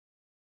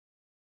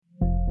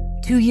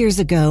2 years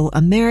ago,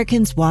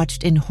 Americans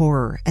watched in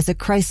horror as a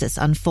crisis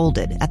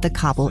unfolded at the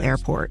Kabul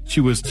airport.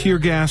 She was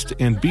tear-gassed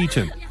and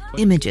beaten.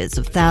 Images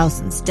of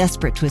thousands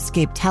desperate to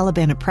escape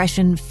Taliban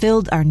oppression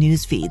filled our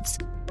news feeds.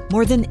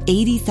 More than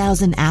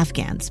 80,000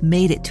 Afghans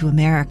made it to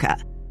America.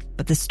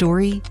 But the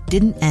story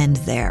didn't end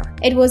there.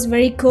 It was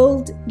very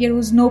cold. There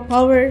was no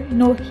power,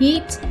 no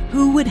heat.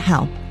 Who would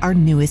help our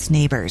newest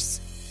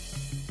neighbors?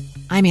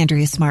 I'm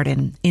Andrea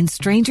Smartin. In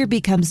Stranger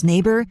Becomes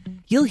Neighbor,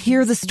 you'll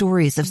hear the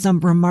stories of some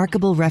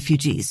remarkable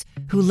refugees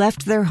who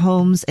left their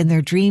homes and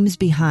their dreams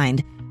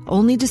behind,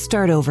 only to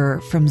start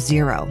over from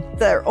zero.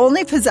 Their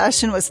only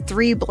possession was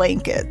 3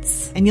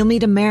 blankets. And you'll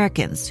meet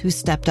Americans who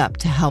stepped up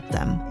to help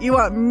them. You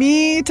want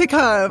me to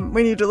come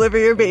when you deliver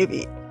your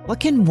baby. What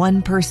can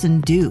one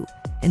person do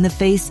in the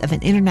face of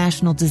an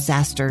international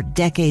disaster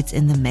decades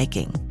in the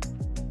making?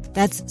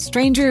 That's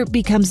Stranger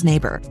Becomes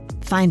Neighbor.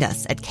 Find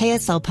us at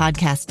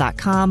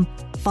kslpodcast.com.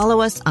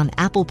 Follow us on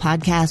Apple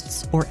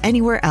Podcasts or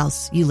anywhere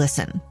else you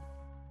listen.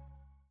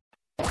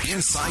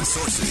 Inside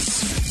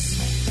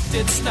Sources.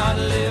 It's not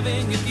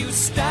living if you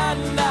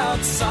stand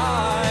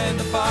outside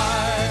the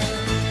fire.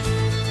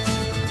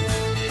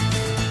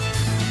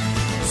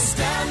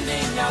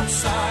 Standing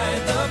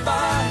outside the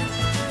fire.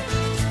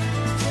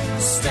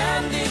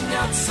 Standing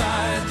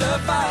outside the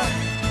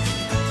fire.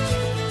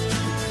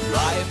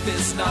 Life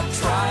is not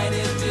tried,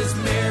 it is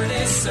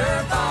merely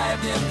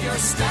survived if you're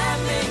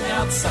standing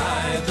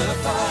outside the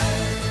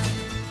fire.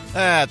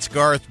 That's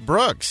Garth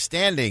Brooks,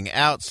 Standing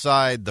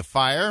Outside the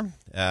Fire.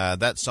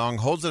 That song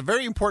holds a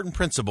very important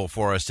principle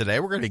for us today.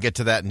 We're going to get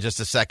to that in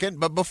just a second.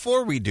 But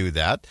before we do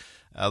that,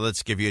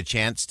 let's give you a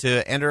chance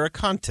to enter a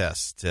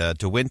contest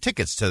to win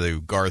tickets to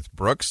the Garth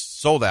Brooks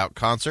sold-out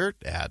concert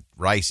at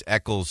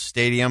Rice-Eccles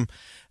Stadium.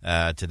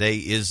 Today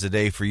is the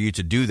day for you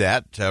to do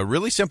that.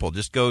 Really simple.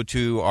 Just go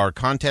to our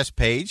contest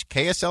page,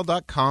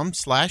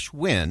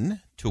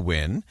 ksl.com/win to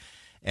win.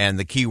 And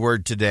the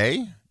keyword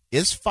today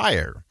is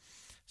fire.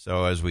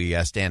 So as we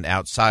stand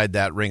outside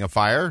that ring of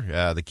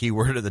fire, the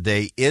keyword of the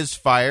day is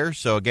fire.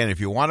 So again,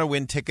 if you want to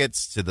win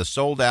tickets to the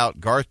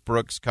sold-out Garth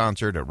Brooks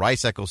concert at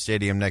Rice-Eccles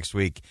Stadium next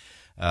week,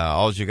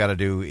 all you got to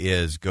do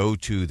is go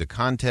to the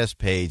contest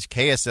page,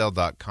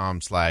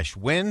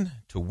 ksl.com/win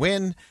to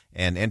win,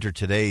 and enter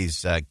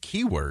today's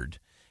keyword,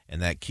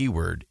 and that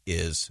keyword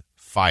is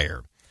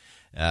fire.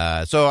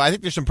 So I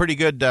think there's some pretty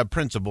good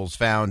principles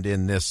found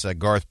in this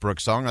Garth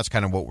Brooks song. That's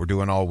kind of what we're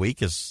doing all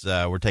week is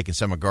we're taking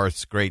some of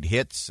Garth's great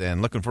hits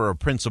and looking for a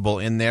principle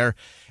in there.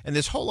 And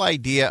this whole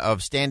idea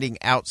of standing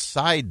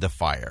outside the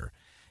fire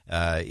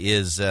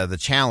is the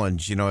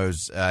challenge. You know,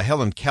 as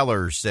Helen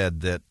Keller said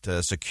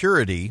that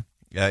security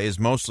is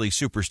mostly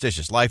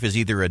superstitious. Life is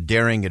either a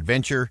daring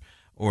adventure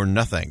or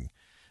nothing.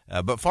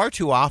 But far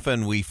too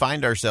often we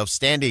find ourselves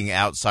standing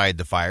outside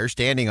the fire,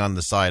 standing on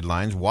the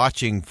sidelines,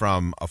 watching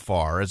from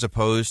afar, as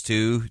opposed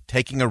to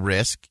taking a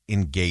risk,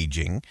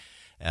 engaging,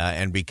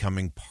 and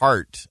becoming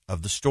part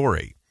of the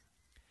story.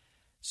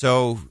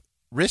 So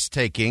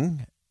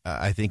risk-taking,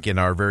 I think in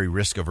our very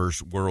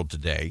risk-averse world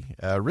today,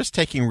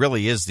 risk-taking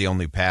really is the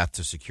only path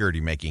to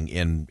security-making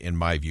in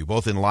my view,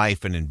 both in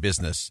life and in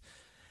business.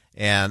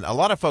 And a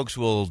lot of folks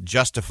will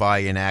justify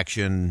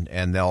inaction,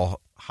 and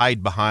they'll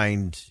hide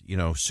behind,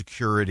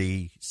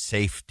 security,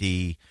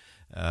 safety,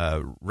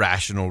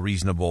 rational,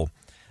 reasonable.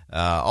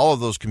 All of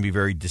those can be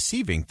very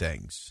deceiving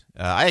things.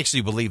 I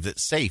actually believe that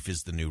safe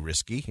is the new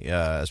risky,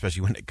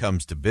 especially when it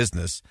comes to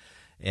business.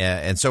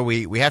 And so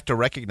we have to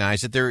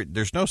recognize that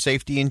there's no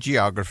safety in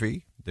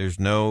geography. There's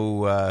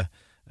no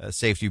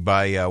safety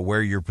by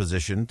where you're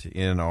positioned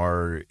in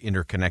our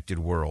interconnected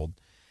world.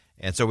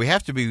 And so we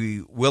have to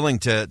be willing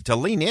to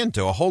lean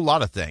into a whole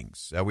lot of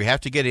things. We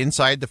have to get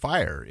inside the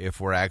fire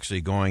if we're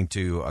actually going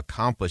to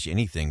accomplish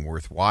anything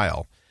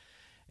worthwhile.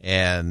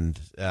 And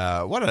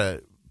I want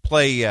to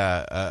play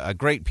a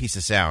great piece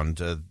of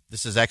sound.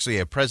 This is actually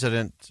a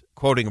president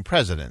quoting a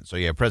president. So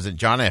President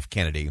John F.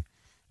 Kennedy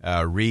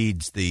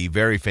reads the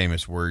very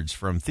famous words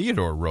from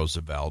Theodore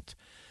Roosevelt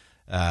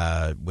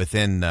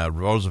within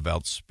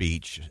Roosevelt's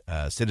speech,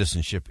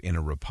 Citizenship in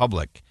a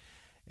Republic.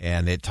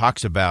 And it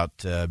talks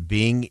about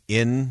being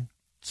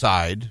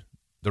inside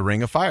the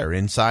ring of fire,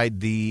 inside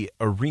the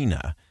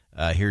arena.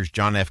 Here's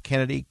John F.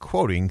 Kennedy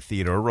quoting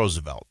Theodore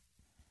Roosevelt.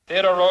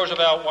 Theodore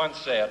Roosevelt once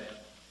said,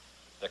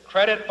 "The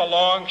credit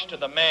belongs to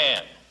the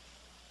man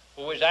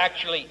who is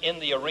actually in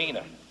the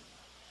arena,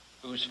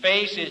 whose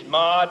face is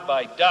marred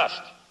by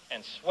dust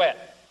and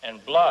sweat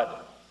and blood,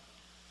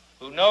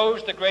 who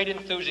knows the great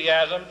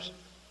enthusiasms,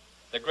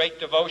 the great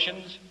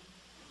devotions,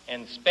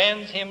 and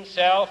spends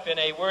himself in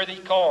a worthy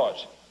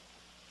cause,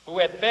 who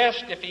at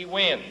best, if he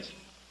wins,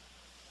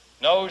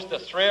 knows the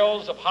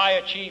thrills of high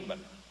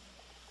achievement,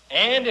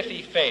 and if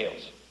he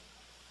fails,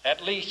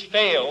 at least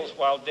fails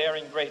while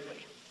daring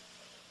greatly,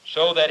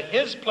 so that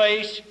his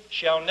place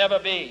shall never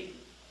be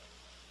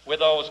with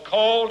those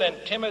cold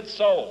and timid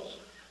souls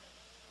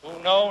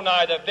who know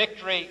neither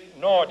victory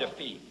nor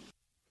defeat."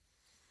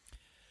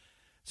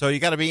 So you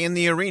got to be in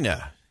the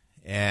arena.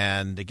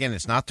 And again,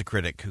 it's not the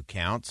critic who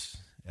counts.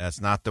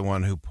 It's not the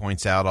one who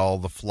points out all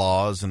the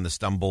flaws and the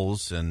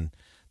stumbles and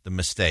the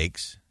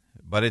mistakes,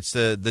 but it's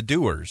the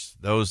doers,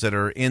 those that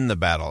are in the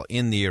battle,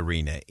 in the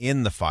arena,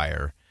 in the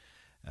fire,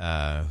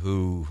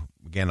 who,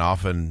 again,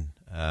 often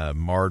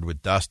marred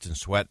with dust and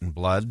sweat and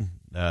blood.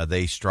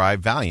 They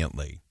strive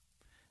valiantly.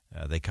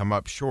 They come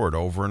up short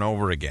over and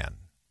over again.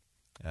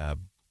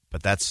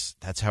 But that's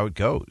how it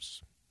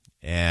goes.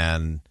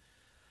 And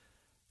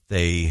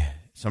they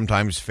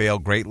sometimes fail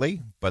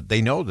greatly, but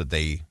they know that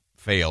they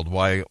failed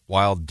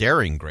while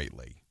daring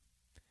greatly.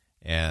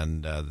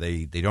 And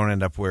they don't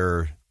end up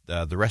where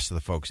the rest of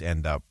the folks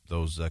end up,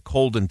 those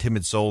cold and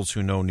timid souls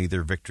who know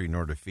neither victory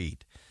nor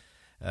defeat.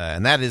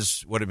 And that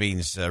is what it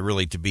means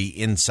really to be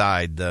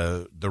inside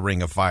the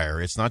ring of fire.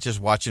 It's not just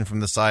watching from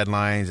the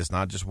sidelines. It's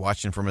not just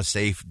watching from a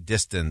safe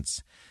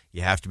distance.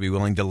 You have to be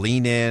willing to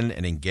lean in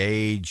and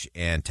engage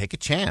and take a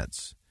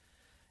chance.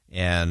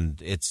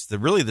 And it's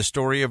really the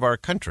story of our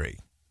country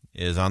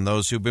is on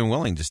those who've been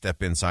willing to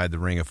step inside the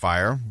ring of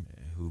fire,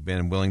 who've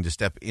been willing to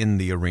step in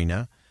the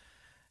arena.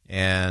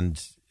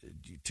 And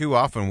too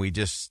often we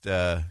just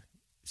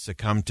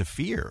succumb to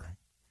fear.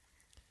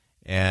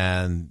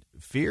 And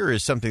fear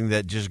is something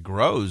that just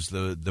grows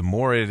the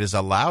more it is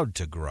allowed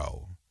to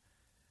grow.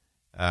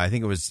 I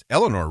think it was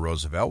Eleanor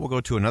Roosevelt. We'll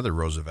go to another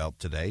Roosevelt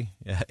today.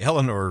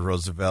 Eleanor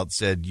Roosevelt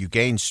said, "You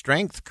gain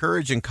strength,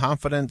 courage, and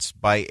confidence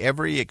by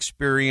every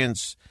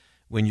experience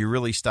when you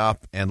really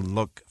stop and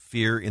look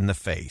fear in the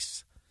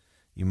face.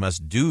 You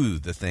must do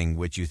the thing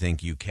which you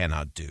think you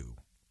cannot do."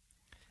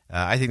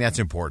 I think that's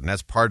important.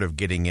 That's part of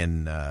getting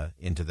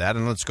into that.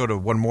 And let's go to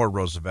one more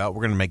Roosevelt.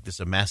 We're going to make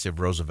this a massive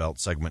Roosevelt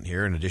segment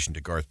here in addition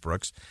to Garth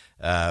Brooks.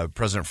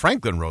 President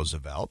Franklin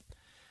Roosevelt,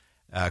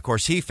 of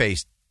course, he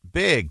faced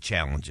big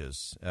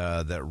challenges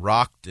that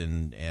rocked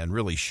and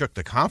really shook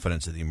the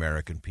confidence of the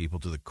American people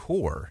to the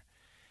core.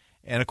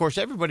 And, of course,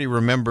 everybody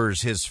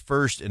remembers his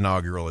first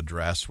inaugural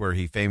address where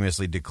he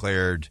famously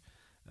declared,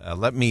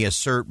 "Let me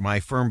assert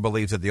my firm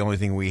belief that the only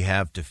thing we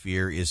have to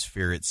fear is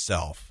fear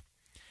itself."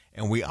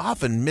 And we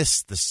often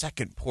miss the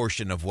second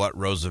portion of what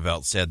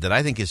Roosevelt said that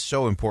I think is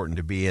so important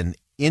to be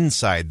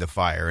inside the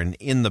fire and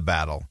in the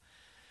battle.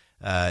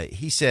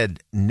 He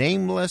said,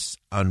 "Nameless,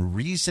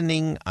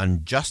 unreasoning,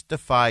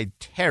 unjustified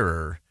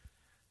terror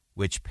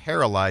which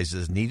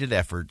paralyzes needed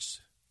efforts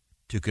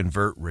to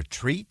convert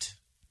retreat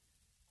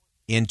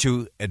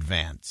into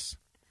advance."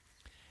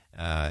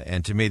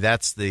 And to me,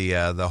 that's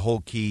the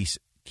whole key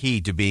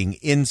to being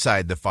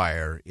inside the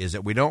fire is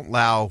that we don't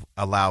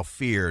allow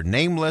fear,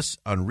 nameless,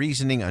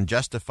 unreasoning,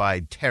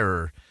 unjustified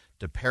terror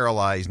to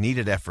paralyze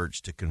needed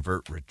efforts to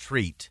convert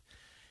retreat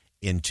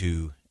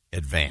into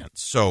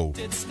advance. So,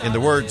 in the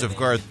words of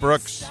Garth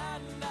Brooks,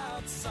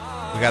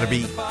 we got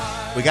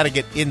to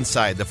get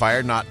inside the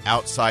fire, not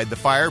outside the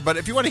fire. But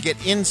if you want to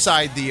get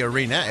inside the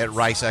arena at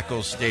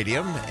Rice-Eccles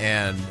Stadium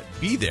and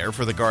be there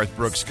for the Garth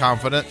Brooks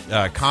concert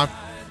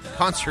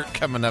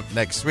coming up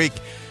next week,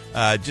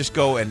 just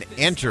go and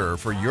enter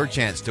for your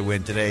chance to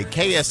win today.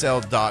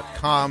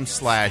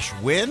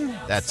 KSL.com/win.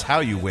 That's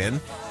how you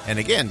win. And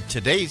again,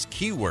 today's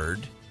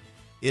keyword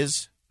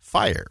is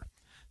fire.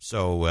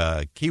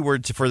 So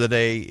keyword for the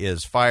day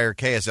is fire.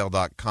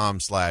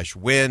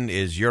 KSL.com/win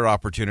is your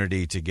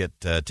opportunity to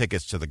get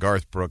tickets to the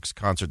Garth Brooks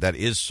concert. That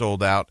is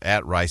sold out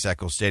at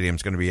Rice-Eccles Stadium.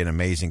 It's going to be an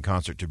amazing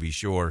concert to be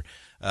sure.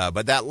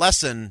 But that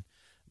lesson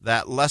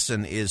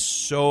is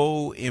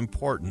so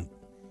important.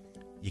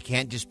 You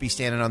can't just be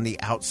standing on the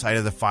outside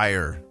of the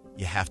fire.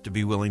 You have to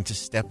be willing to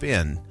step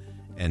in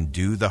and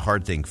do the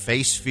hard thing.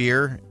 Face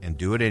fear and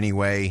do it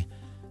anyway.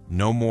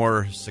 No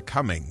more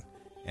succumbing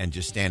and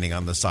just standing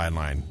on the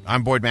sideline.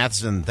 I'm Boyd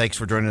Matheson. Thanks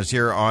for joining us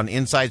here on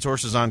Inside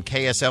Sources on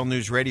KSL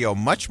News Radio.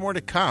 Much more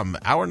to come.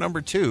 Hour number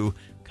 2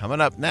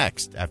 coming up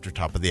next after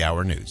top of the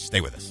hour news.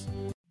 Stay with us.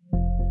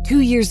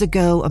 2 years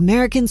ago,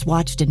 Americans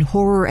watched in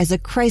horror as a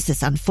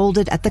crisis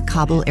unfolded at the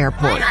Kabul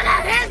airport.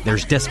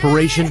 There's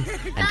desperation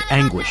and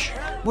anguish.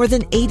 More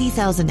than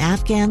 80,000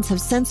 Afghans have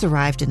since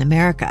arrived in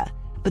America,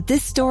 but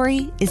this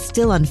story is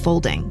still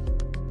unfolding.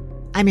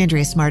 I'm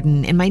Andrea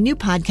Smartin. In my new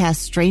podcast,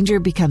 Stranger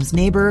Becomes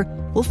Neighbor,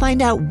 we'll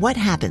find out what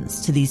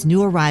happens to these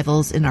new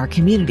arrivals in our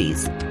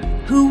communities.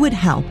 Who would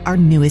help our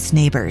newest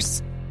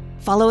neighbors?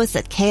 Follow us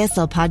at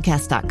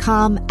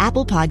kslpodcast.com,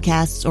 Apple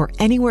Podcasts, or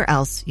anywhere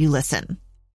else you listen.